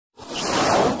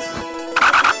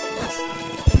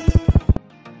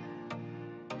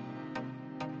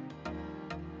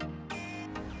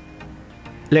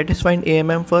Let us find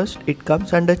AMM first. It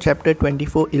comes under chapter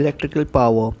 24 electrical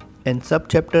power and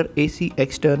subchapter AC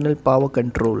external power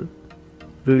control.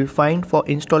 We will find for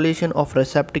installation of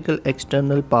receptacle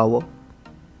external power.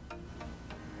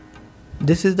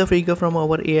 This is the figure from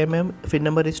our AMM. Fin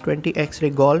number is 20 X-ray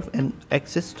Golf and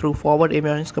access through forward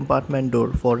avionics compartment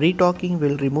door. For retorquing,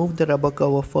 we'll remove the rubber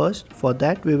cover first. For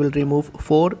that, we will remove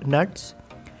 4 nuts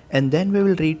and then we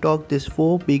will retorque this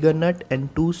 4 bigger nut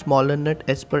and 2 smaller nut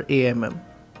as per AMM.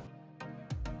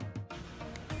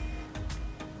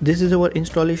 This is our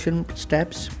installation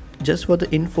steps. Just for the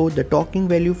info, the torquing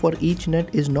value for each nut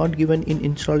is not given in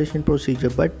installation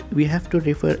procedure, but we have to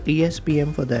refer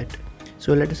ESPM for that.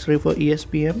 So let us refer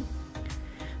ESPM.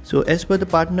 So as per the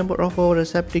part number of our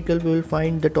receptacle, we will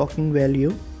find the torquing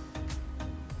value.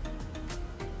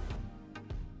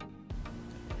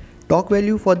 Torque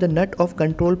value for the nut of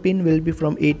control pin will be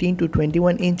from 18 to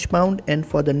 21 inch-pound and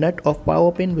for the nut of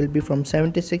power pin will be from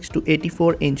 76 to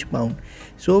 84 inch-pound.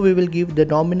 So we will give the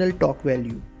nominal torque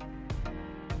value.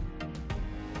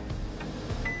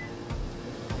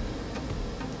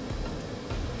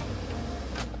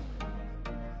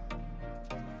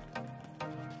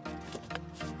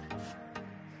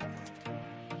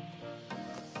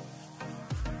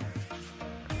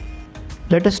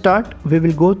 Let us start. We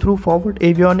will go through forward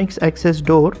avionics access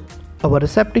door. Our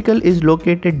receptacle is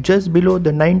located just below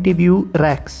the 90 view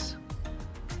racks.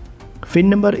 Fin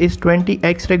number is 20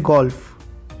 X-ray Golf.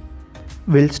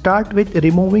 We'll start with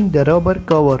removing the rubber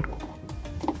cover.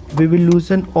 We will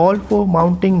loosen all 4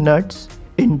 mounting nuts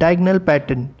in diagonal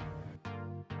pattern.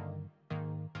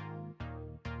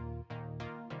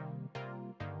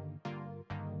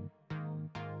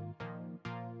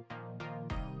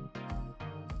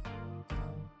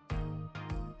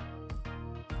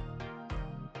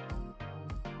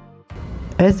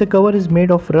 As the cover is made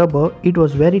of rubber, it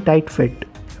was very tight fit.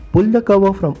 Pull the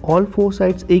cover from all 4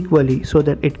 sides equally so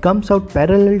that it comes out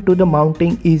parallel to the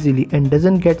mounting easily and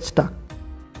doesn't get stuck.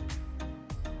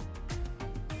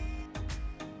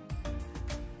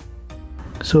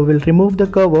 So we'll remove the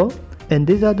cover and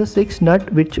these are the 6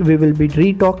 nuts which we will be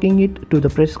retorquing it to the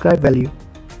prescribed value.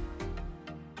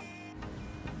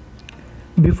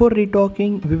 Before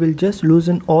retorquing, we will just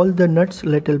loosen all the nuts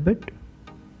little bit.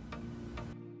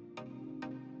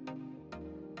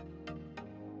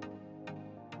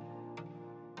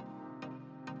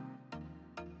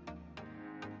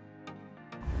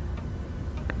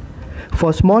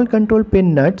 For small control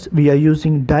pin nuts, we are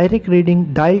using direct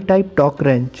reading dial type torque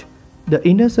wrench. The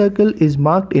inner circle is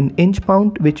marked in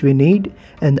inch-pound which we need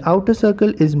and the outer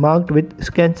circle is marked with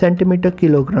centimeter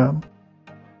kilogram.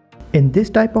 In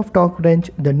this type of torque wrench,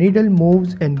 the needle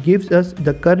moves and gives us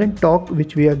the current torque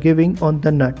which we are giving on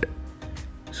the nut.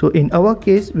 So in our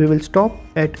case, we will stop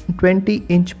at 20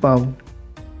 inch-pound.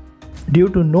 Due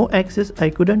to no access,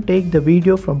 I couldn't take the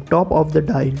video from top of the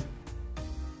dial.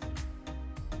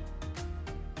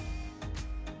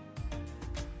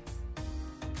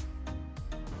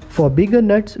 For bigger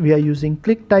nuts, we are using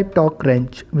click type torque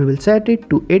wrench. We will set it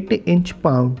to 80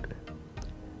 inch-pound.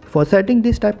 For setting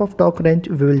this type of torque wrench,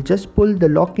 we will just pull the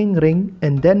locking ring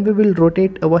and then we will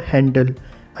rotate our handle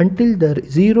until the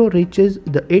 0 reaches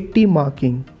the 80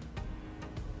 marking.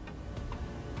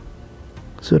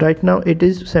 So right now it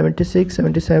is 76,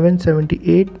 77,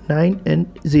 78, 9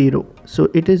 and 0. So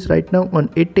it is right now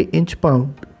on 80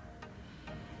 inch-pound.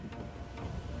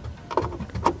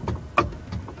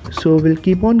 So we'll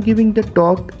keep on giving the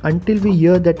torque until we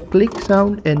hear that click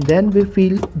sound and then we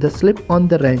feel the slip on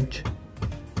the wrench.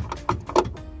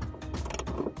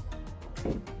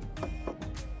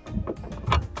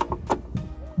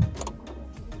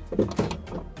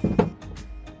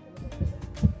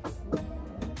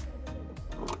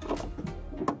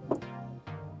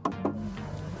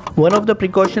 One of the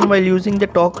precautions while using the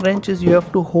torque wrench is you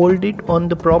have to hold it on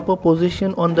the proper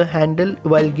position on the handle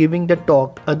while giving the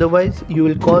torque. Otherwise, you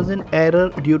will cause an error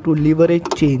due to leverage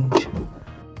change.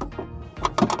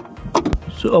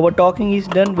 So our torquing is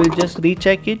done. We'll just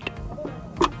recheck it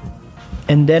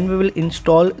and then we will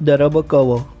install the rubber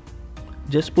cover.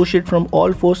 Just push it from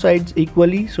all 4 sides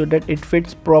equally so that it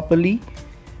fits properly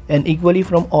and equally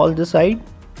from all the sides,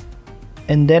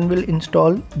 and then we'll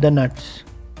install the nuts.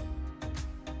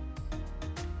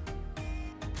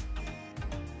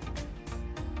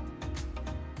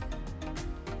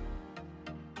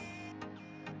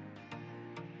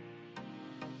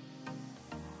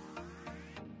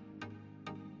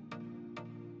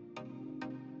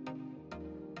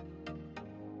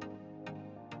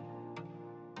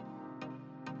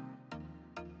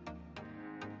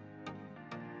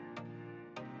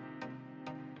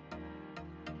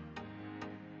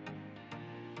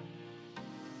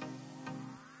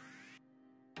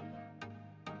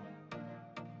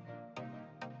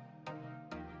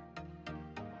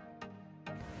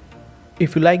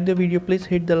 If you like the video, please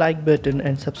hit the like button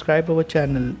and subscribe our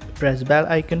channel. Press bell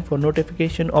icon for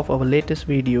notification of our latest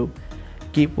video.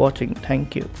 Keep watching.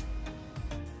 Thank you.